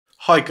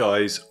Hi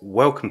guys,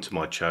 welcome to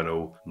my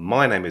channel.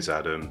 My name is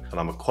Adam and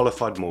I'm a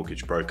qualified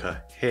mortgage broker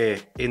here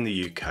in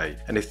the UK.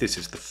 And if this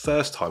is the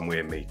first time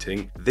we're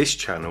meeting, this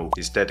channel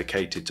is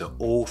dedicated to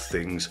all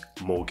things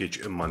mortgage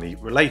and money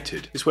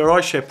related. It's where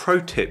I share pro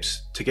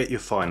tips to get your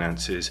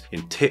finances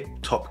in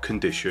tip-top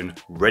condition,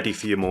 ready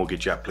for your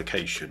mortgage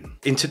application.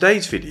 In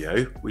today's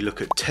video, we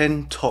look at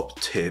 10 top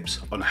tips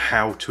on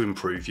how to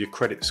improve your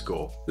credit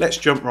score. Let's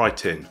jump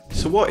right in.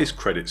 So what is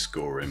credit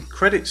scoring?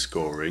 Credit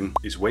scoring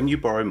is when you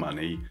borrow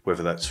money,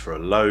 whether that's for a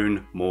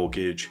loan,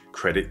 mortgage,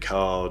 credit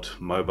card,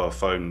 mobile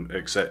phone,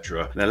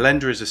 etc. And a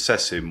lender is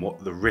assessing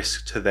what the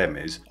risk to them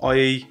is,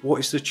 i.e. what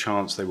is the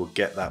chance they will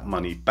get that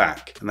money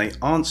back? And they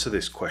answer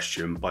this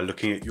question by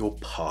looking at your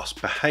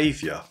past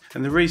behaviour.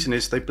 And the reason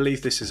is they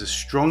believe this is a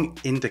strong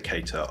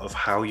indicator of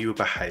how you will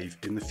behave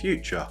in the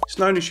future. It's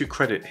known as your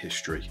credit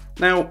history.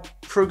 Now,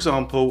 for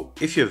example,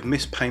 if you have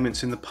missed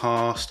payments in the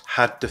past,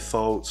 had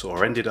defaults,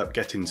 or ended up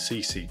getting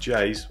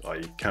CCJs,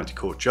 i.e. county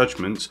court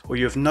judgments, or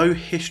you have no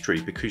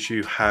history because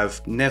you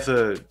have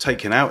never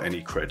taken out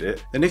any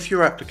credit, then if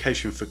your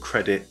application for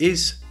credit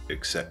is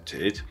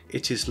accepted,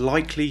 it is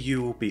likely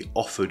you will be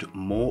offered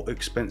more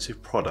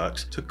expensive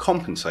products to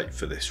compensate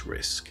for this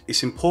risk.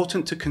 It's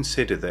important to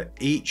consider that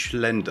each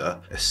lender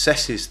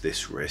assesses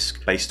this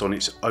risk based on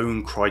its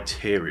own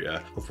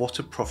criteria of what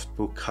a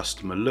profitable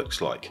customer looks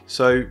like.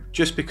 So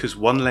just because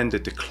one lender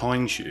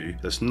declines you,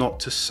 that's not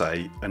to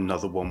say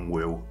another one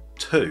will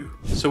too.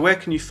 So where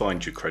can you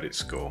find your credit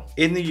score?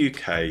 In the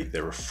UK,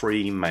 there are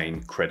three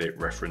main credit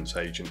reference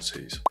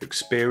agencies: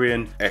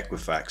 Experian,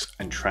 Equifax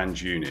and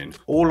TransUnion,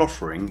 all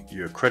offering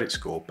you a credit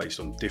score based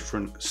on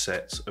different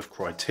sets of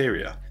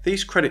criteria.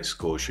 These credit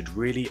scores should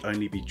really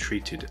only be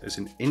treated as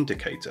an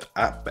indicator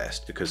at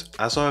best because,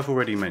 as I've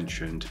already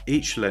mentioned,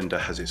 each lender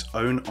has its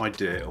own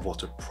idea of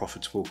what a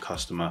profitable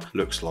customer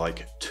looks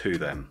like to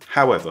them.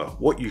 However,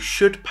 what you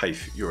should pay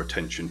your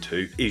attention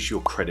to is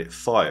your credit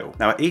file.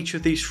 Now, at each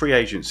of these three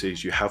agencies,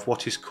 you have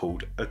what is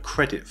called a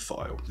credit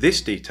file.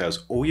 This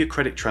details all your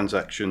credit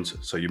transactions,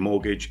 so your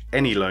mortgage,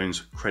 any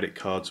loans, credit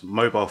cards,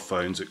 mobile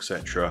phones,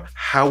 etc.,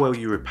 how well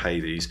you repay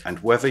these, and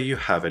whether you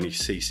have any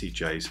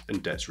CCJs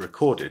and debts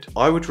recorded.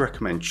 I would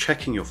recommend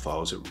checking your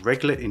files at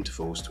regular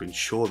intervals to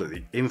ensure that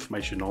the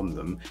information on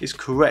them is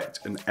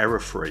correct and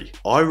error-free.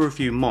 I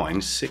review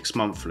mine 6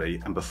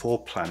 monthly and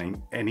before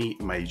planning any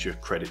major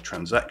credit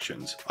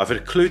transactions. I've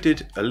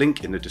included a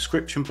link in the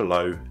description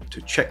below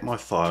to check my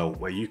file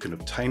where you can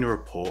obtain a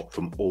report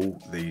from all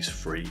these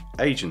three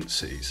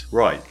agencies.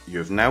 Right, you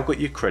have now got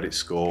your credit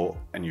score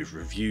and you've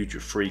reviewed your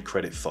free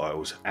credit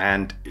files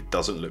and it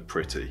doesn't look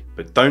pretty.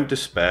 But don't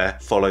despair,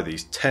 follow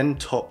these 10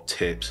 top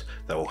tips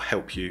that will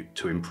help you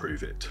to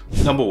improve it.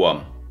 Number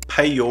 1.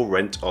 Pay your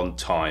rent on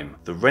time.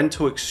 The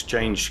rental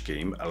exchange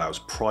scheme allows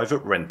private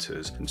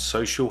renters and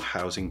social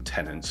housing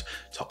tenants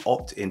to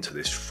opt into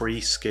this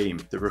free scheme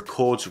that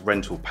records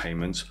rental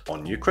payments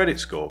on your credit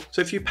score.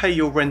 So if you pay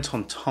your rent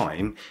on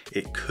time,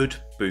 it could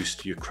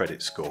boost your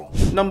credit score.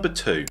 Number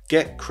 2,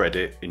 get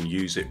credit and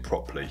use it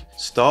properly.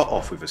 Start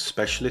off with a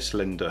specialist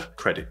lender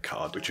credit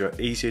card, which are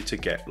easier to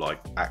get,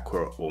 like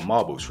Aqua or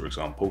Marbles, for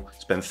example.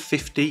 Spend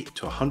 £50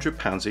 to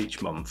 £100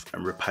 each month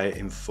and repay it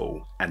in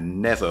full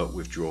and never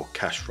withdraw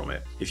cash from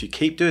it. If you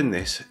keep doing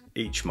this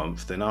each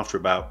month, then after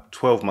about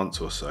 12 months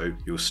or so,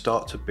 you'll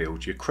start to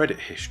build your credit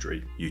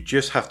history. You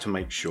just have to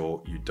make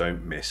sure you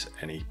don't miss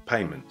any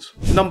payments.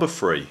 Number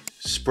 3,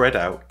 spread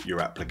out your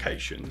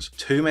applications.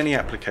 Too many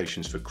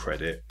applications for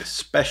credit,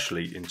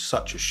 especially in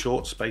such a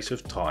short space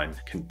of time,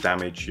 can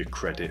damage your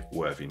credit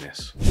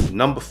worthiness.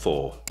 Number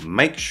 4,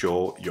 make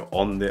sure you're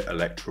on the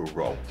electoral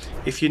roll.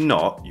 If you're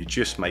not, you're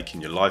just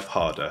making your life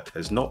harder,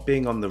 as not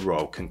being on the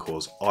roll can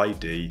cause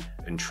ID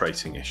and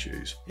tracing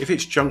issues. If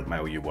it's junk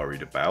mail you're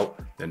worried about,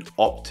 then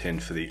opt in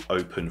for the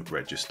open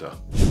register.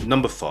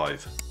 Number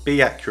 5,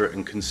 be accurate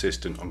and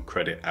consistent on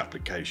credit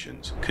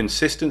applications.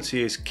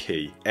 Consistency is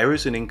key.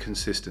 Errors and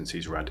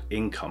inconsistencies around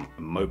income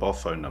and mobile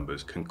phone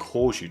numbers can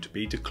cause you to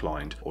be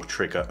declined or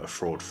trigger a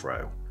fraud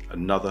trail,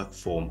 another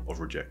form of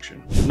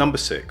rejection. Number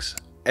 6,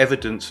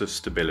 evidence of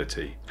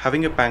stability.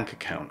 Having a bank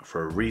account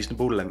for a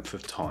reasonable length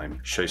of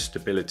time shows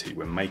stability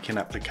when making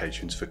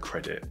applications for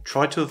credit.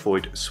 Try to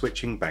avoid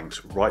switching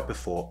banks right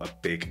before a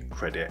big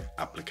credit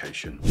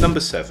application. Number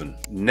 7,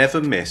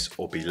 never miss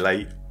or be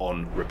late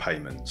on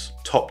repayments.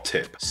 Top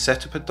tip,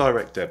 set up a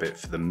direct debit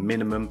for the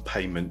minimum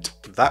payment.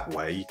 That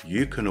way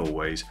you can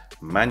always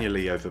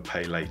manually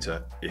overpay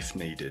later if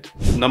needed.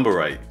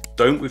 Number 8,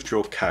 don't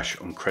withdraw cash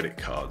on credit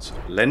cards.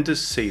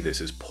 Lenders see this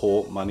as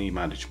poor money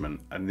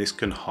management and this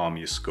can harm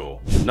your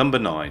score. Number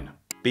 9,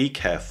 be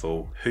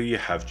careful who you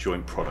have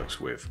joint products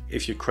with.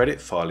 If your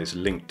credit file is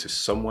linked to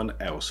someone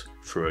else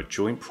through a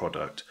joint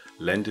product,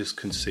 lenders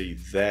can see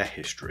their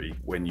history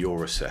when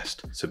you're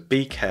assessed. So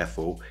be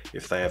careful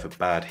if they have a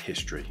bad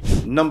history.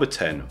 Number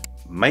 10,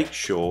 make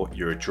sure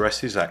your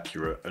address is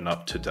accurate and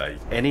up to date.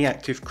 Any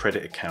active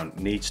credit account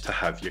needs to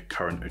have your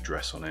current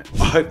address on it.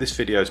 I hope this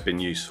video has been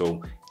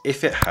useful.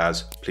 If it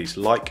has, please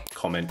like,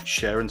 comment,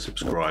 share and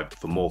subscribe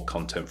for more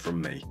content from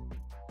me.